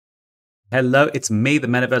Hello, it's me, the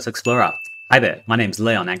Metaverse Explorer. Hi there, my name's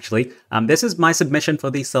Leon actually. This is my submission for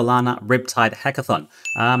the Solana Riptide Hackathon.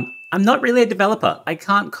 I'm not really a developer. I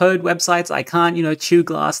can't code websites. I can't, chew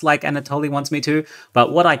glass like Anatoly wants me to.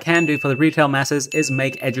 But what I can do for the retail masses is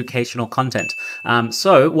make educational content.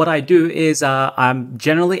 So what I do is I'm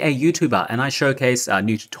generally a YouTuber and I showcase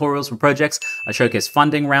new tutorials for projects. I showcase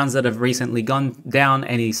funding rounds that have recently gone down,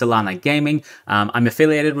 any Solana gaming. I'm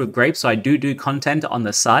affiliated with Grape, so I do content on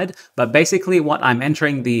the side. But basically what I'm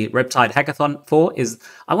entering the Riptide Hackathon for is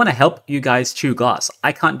I want to help you guys chew glass.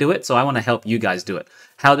 I can't do it, so I want to help you guys do it.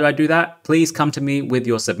 How do I do that? Please come to me with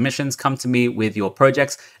your submissions, come to me with your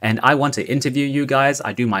projects, and I want to interview you guys.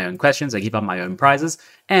 I do my own questions, I give up my own prizes,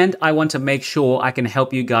 and I want to make sure I can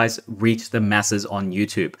help you guys reach the masses on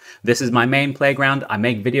YouTube. This is my main playground. I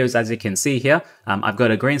make videos, as you can see here. I've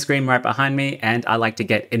got a green screen right behind me, and I like to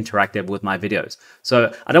get interactive with my videos.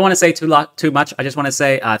 So I don't want to say too much. I just want to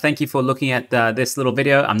say thank you for looking at this little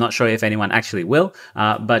video. I'm not sure if anyone actually will,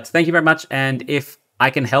 but thank you very much. And if I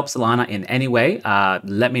can help Solana in any way,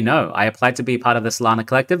 let me know. I applied to be part of the Solana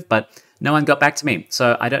collective, but no one got back to me.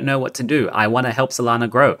 So I don't know what to do. I want to help Solana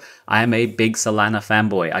grow. I am a big Solana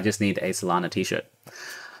fanboy. I just need a Solana t-shirt.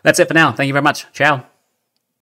 That's it for now. Thank you very much. Ciao.